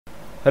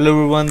Hello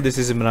everyone, this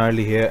is Imran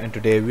here, and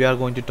today we are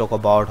going to talk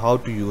about how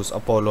to use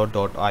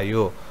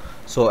Apollo.io.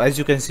 So as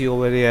you can see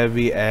over here,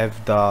 we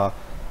have the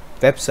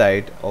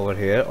website over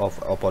here of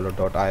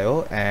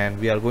Apollo.io, and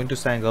we are going to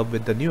sign up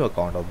with the new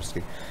account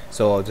obviously.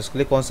 So just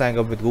click on sign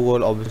up with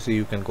Google. Obviously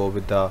you can go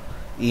with the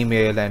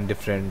email and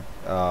different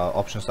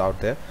options out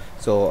there.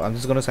 So I'm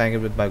just going to sign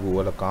up with my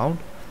Google account,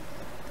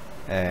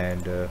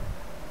 and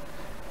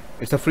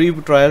it's a free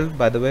trial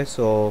by the way.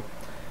 So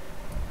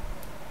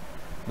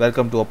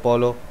welcome to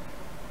Apollo,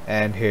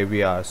 and here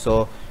we are.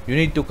 So you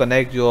need to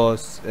connect your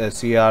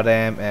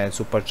CRM and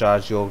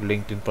supercharge your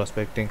LinkedIn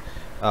prospecting.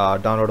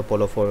 Download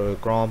Apollo for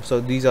Chrome. So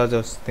these are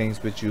the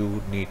things which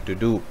you need to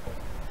do.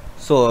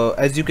 So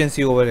as you can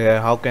see over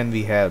here, how can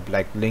we help?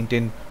 Like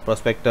LinkedIn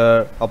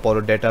prospector,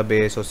 Apollo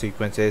database or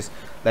sequences.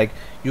 Like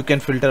you can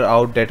filter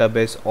out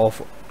database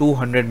of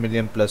 200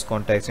 million plus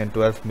contacts and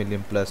 12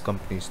 million plus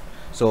companies.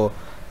 So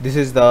this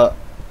is the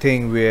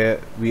thing where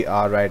we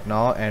are right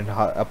now, and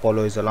how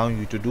Apollo is allowing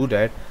you to do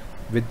that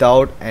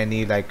without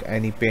any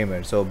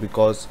payment. So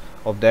because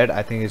of that,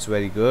 I think it's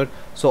very good.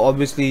 So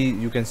obviously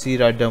you can see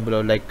right down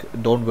below,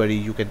 like don't worry,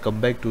 you can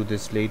come back to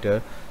this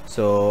later.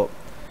 So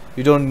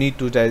you don't need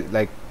to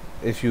like,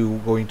 if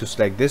you going to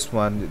select this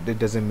one, it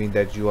doesn't mean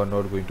that you are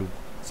not going to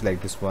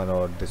select this one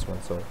or this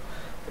one. So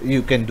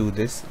you can do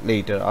this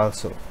later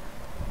also.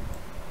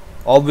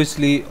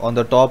 Obviously on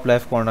the top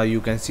left corner you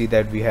can see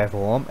that we have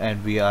home,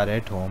 and we are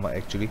at home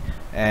actually,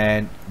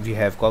 and we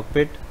have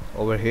cockpit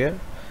over here,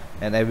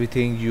 and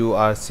everything you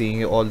are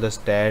seeing, all the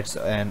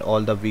stats and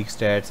all the week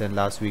stats and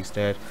last week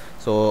stats.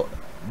 So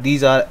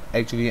these are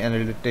actually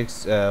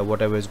analytics.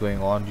 Whatever is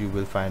going on, you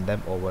will find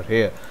them over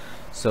here.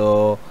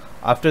 So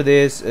after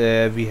this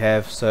we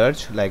have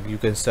search. Like you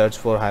can search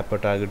for hyper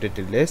targeted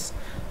lists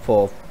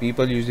for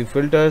people using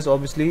filters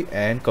obviously,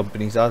 and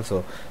companies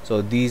also.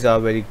 So these are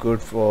very good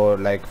for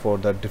for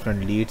the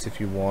different leads if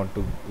you want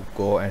to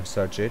go and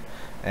search it.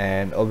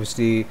 And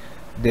obviously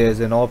there's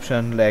an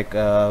option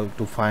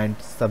to find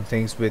some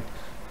things with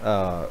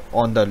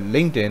on the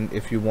LinkedIn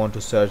if you want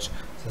to search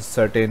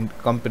certain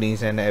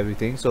companies and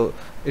everything. So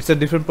it's a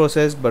different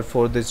process, but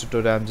for this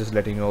tutorial I'm just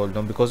letting you all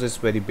know because it's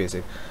very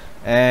basic.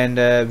 And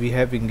we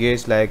have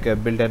engaged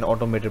build an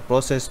automated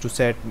process to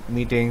set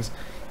meetings,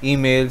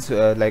 emails,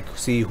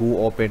 see who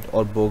opened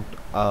or booked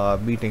a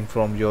meeting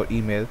from your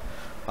email,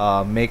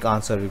 make,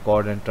 answer,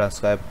 record and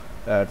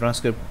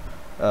transcript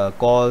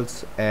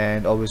calls.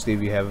 And obviously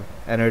we have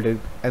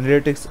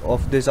analytics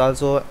of this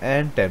also,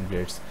 and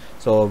templates.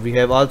 So we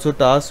have also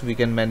tasks, we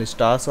can manage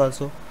tasks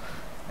also.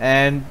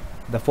 And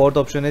the fourth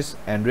option is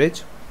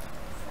enrich,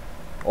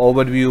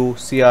 overview,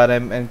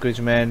 CRM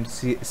encouragement,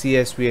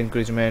 CSV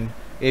encouragement,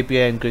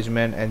 API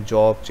encouragement, and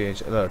job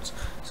change alerts.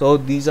 So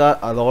these are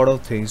a lot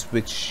of things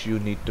which you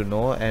need to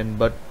know, and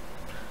but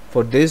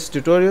for this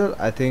tutorial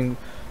I think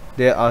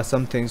there are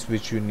some things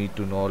which you need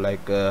to know,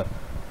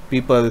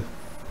 people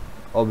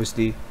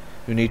obviously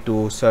you need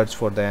to search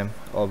for them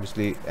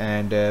obviously.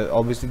 And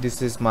obviously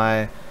this is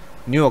my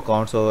new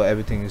account, so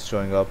everything is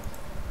showing up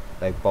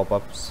like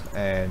pop-ups.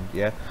 And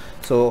yeah,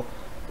 so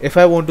if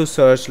I want to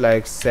search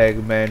like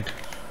segment.com,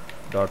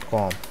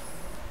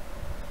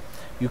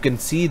 you can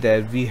see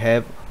that we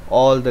have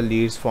all the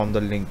leads from the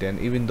LinkedIn,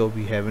 even though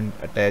we haven't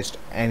attached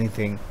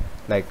anything,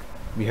 like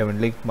we haven't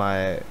linked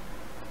my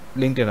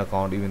LinkedIn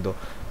account. Even though,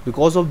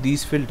 because of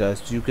these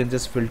filters, you can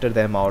just filter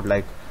them out,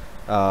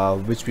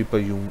 which people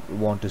you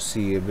want to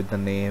see with the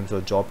names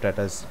or job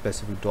data,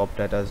 specific job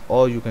data,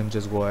 or you can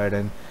just go ahead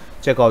and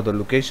check out the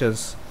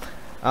locations.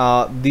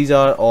 These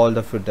are all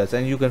the filters,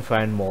 and you can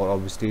find more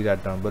obviously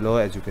right down below,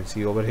 as you can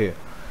see over here.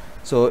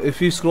 So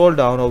if you scroll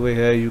down over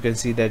here, you can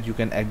see that you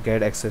can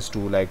get access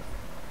to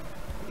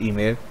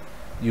email.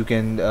 You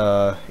can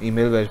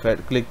email verify,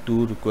 click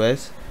to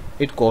request.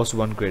 It costs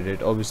 1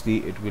 credit. Obviously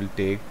it will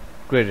take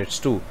credits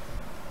too.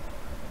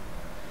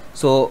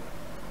 So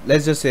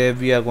let's just say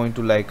we are going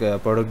to a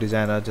product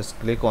designer, just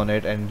click on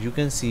it, and you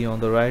can see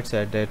on the right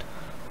side that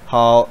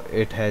how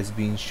it has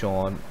been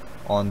shown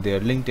on their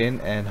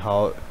LinkedIn and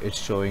how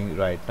it's showing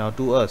right now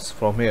to us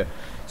from here.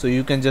 So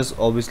you can just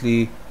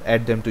obviously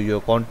add them to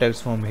your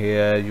contacts from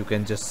here. You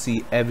can just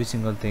see every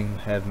single thing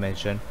have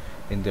mentioned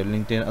in their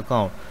LinkedIn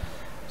account.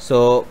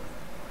 So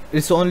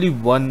it's only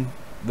one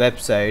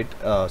website,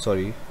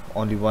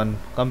 only one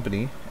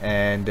company,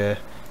 and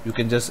you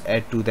can just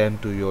add to them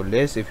to your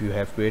list if you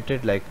have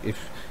created.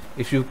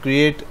 If you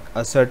create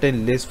a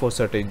certain list for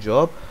certain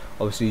job,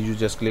 obviously you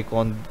just click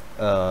on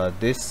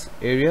this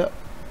area,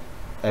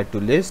 add to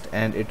list,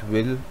 and it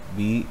will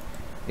be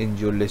in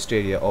your list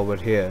area over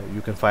here.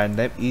 You can find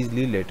them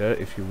easily later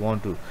if you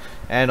want to.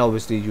 And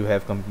obviously you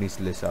have companies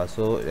list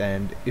also,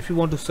 and if you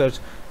want to search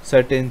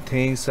certain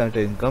things,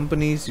 certain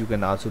companies, you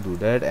can also do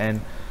that. And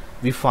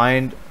we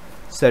find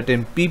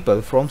certain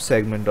people from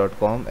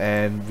segment.com,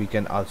 and we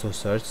can also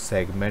search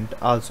segment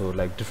also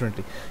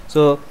differently.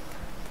 So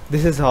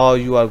this is how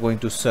you are going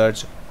to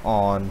search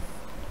on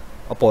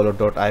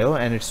Apollo.io,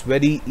 and it's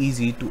very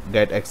easy to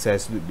get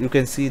access. You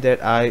can see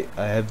that I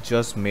have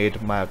just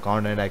made my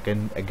account, and I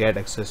can get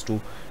access to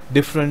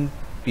different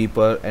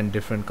people and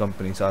different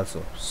companies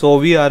also. So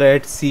we are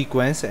at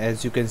sequence,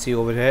 as you can see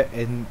over here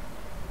in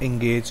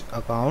engage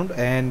account,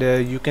 and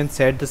you can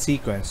set the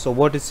sequence. So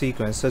what is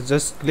sequence? So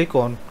just click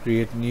on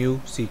create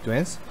new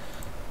sequence.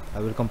 I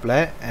will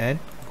comply and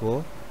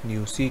go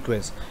new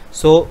sequence.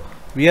 So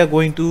we are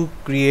going to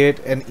create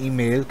an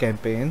email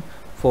campaign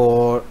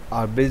for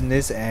our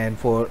business, and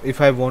for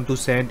if I want to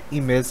send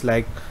emails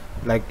like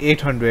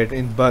 800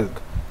 in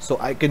bulk, so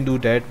I can do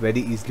that very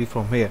easily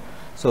from here.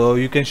 So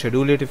you can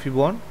schedule it if you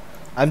want.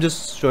 I'm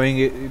just showing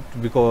it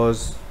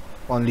because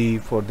only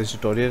for this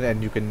tutorial,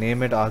 and you can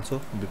name it also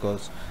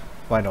because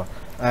why not.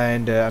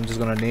 And I'm just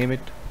gonna name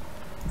it,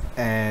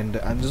 and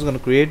I'm just gonna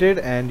create it,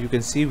 and you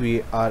can see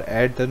we are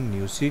at the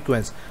new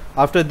sequence.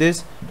 After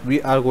this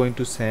we are going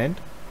to send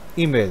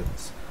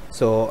emails.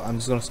 So I'm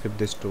just gonna skip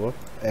this tour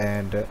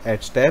and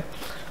add step.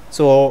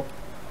 So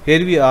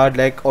here we are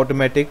like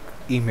automatic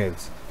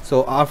emails.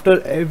 So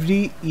after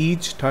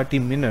each 30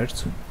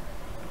 minutes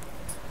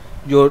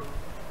your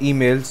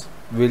emails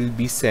will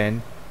be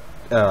sent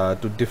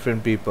to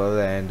different people,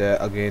 and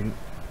again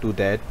to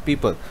that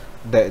people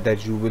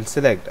that you will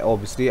select.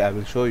 Obviously I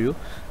will show you.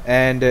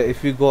 And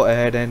if we go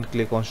ahead and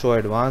click on show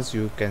advanced,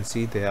 you can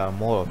see there are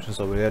more options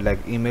over here,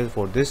 like email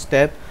for this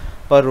step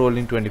per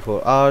rolling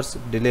 24 hours,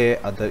 delay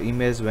other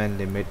emails when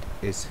limit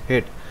is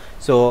hit.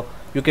 So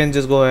you can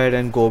just go ahead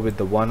and go with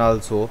the one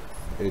also,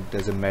 it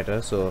doesn't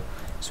matter. So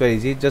it's very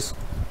easy, just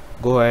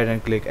go ahead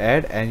and click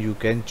add, and you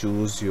can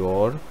choose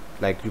your,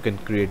 like you can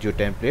create your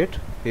template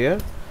here.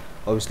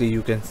 Obviously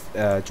you can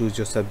choose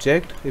your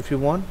subject. If you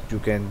want, you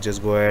can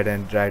just go ahead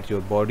and write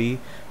your body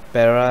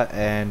para,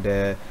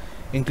 and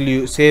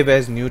include save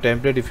as new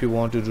template if you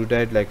want to do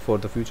that, like for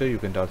the future you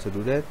can also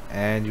do that.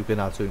 And you can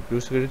also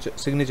include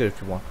signature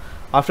if you want.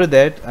 After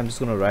that I'm just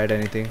gonna write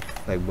anything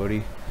like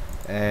body,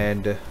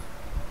 and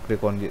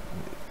click on the,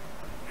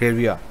 here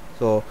we are.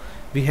 So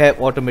we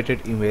have automated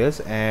emails,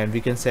 and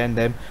we can send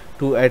them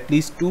to at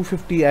least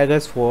 250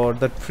 address for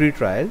the free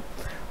trial.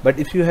 But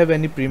if you have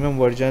any premium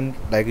version,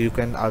 like you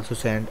can also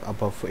send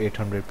above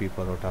 800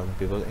 people or 1000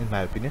 people, in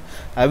my opinion.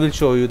 I will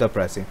show you the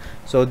pricing.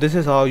 So this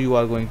is how you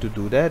are going to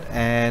do that.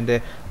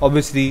 And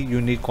obviously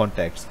you need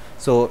contacts.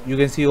 So you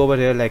can see over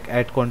here like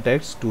add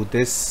contacts to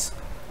this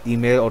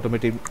email,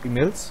 automated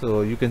emails.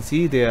 So you can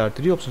see there are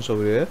 3 options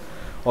over here.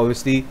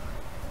 Obviously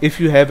if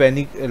you have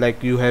any,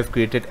 like you have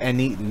created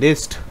any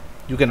list,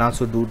 you can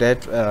also do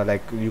that.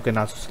 Like you can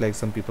also select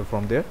some people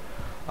from there.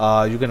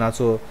 You can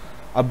also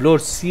upload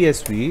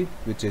CSV,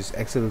 which is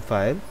Excel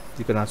file.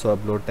 You can also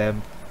upload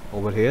them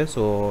over here,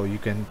 so you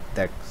can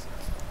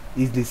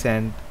easily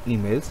send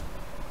emails,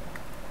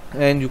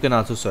 and you can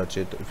also search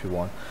it if you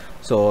want.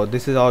 So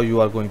this is how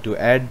you are going to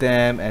add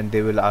them, and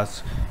they will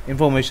ask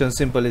information.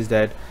 Simple is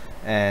that,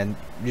 and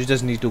you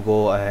just need to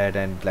go ahead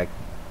and like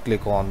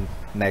click on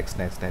next,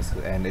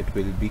 and it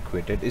will be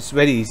created. It's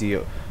very easy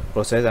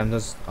process.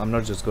 I'm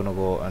not just gonna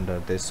go under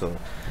this. So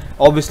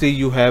obviously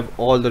you have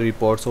all the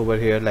reports over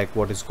here, like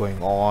what is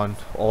going on,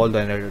 all the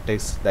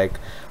analytics, like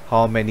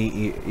how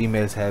many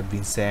emails have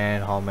been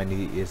sent, how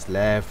many is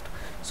left.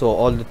 So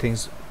all the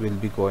things will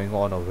be going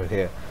on over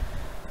here.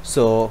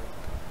 So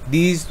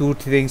these 2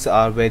 things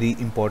are very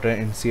important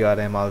in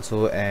CRM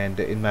also, and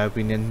in my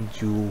opinion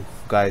you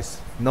guys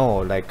know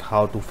like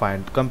how to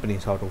find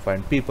companies, how to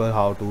find people,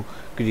 how to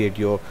create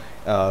your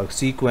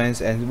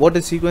sequence. And what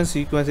is sequence?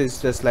 Sequence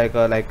is just like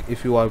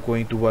if you are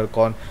going to work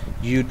on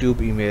YouTube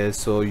emails,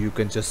 so you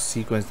can just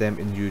sequence them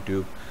in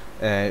YouTube.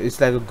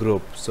 It's like a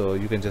group, so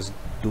you can just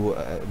do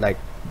like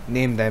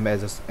name them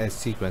as a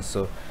sequence.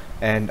 So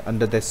and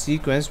under the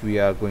sequence we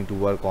are going to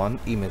work on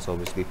emails.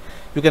 Obviously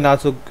you can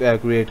also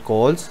create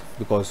calls,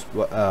 because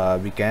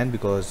we can,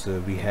 because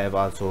we have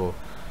also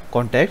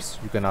contacts.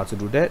 You can also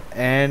do that,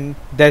 and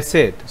that's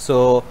it.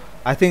 So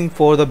I think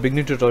for the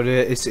beginning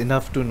tutorial it's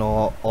enough to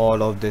know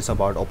all of this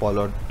about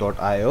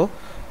apollo.io.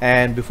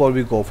 And before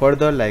we go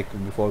further, like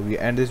before we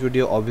end this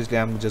video, obviously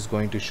I'm just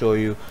going to show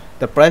you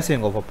the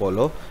pricing of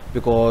Apollo,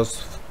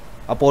 because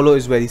Apollo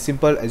is very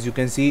simple. As you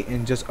can see,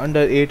 in just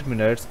under 8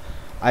 minutes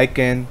I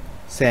can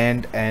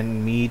send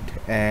and meet,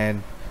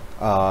 and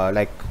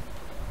like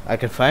I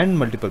can find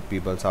multiple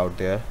peoples out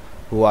there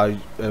who are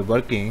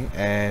working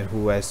and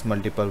who has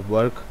multiple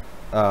work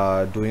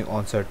doing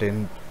on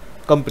certain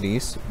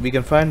companies. We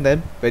can find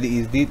them very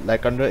easily,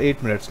 like under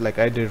 8 minutes, like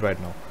I did right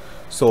now.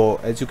 So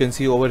as you can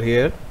see over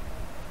here,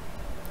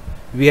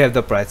 we have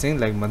the pricing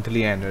like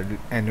monthly and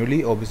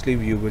annually. Obviously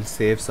you will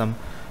save some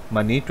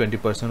money,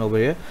 20% over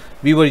here.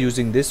 We were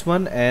using this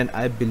one, and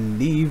I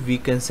believe we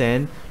can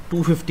send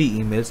 250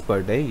 emails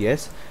per day.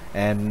 Yes.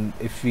 And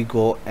if we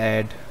go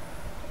add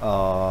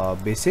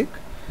basic,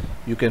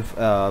 you can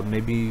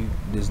maybe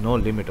there's no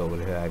limit over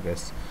here, I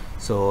guess.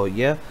 So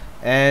yeah,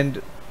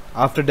 and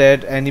after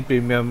that any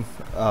premium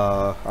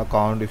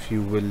account, if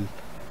you will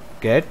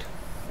get,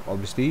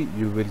 obviously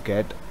you will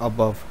get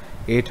above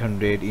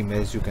 800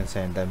 emails, you can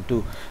send them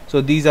to.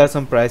 So these are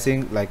some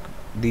pricing, like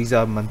these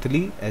are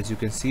monthly as you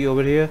can see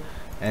over here,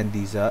 and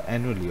these are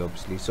annually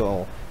obviously.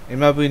 So in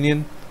my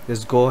opinion,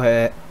 just go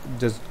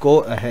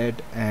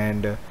ahead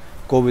and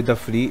go with the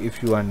free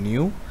if you are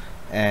new,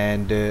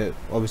 and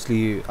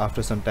obviously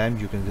after some time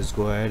you can just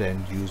go ahead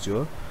and use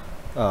your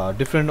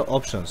different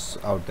options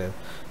out there.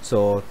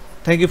 So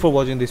thank you for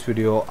watching this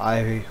video.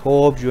 I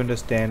hope you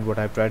understand what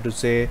I tried to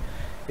say.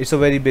 It's a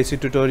very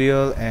basic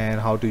tutorial and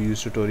how to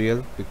use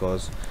tutorial,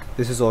 because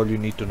this is all you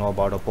need to know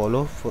about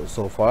Apollo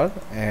so far.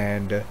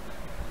 And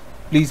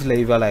please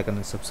leave a like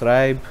and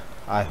subscribe.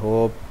 I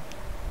hope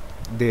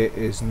there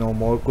is no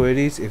more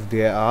queries. If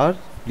there are,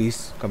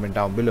 please comment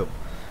down below.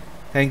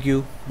 Thank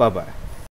you. Bye bye.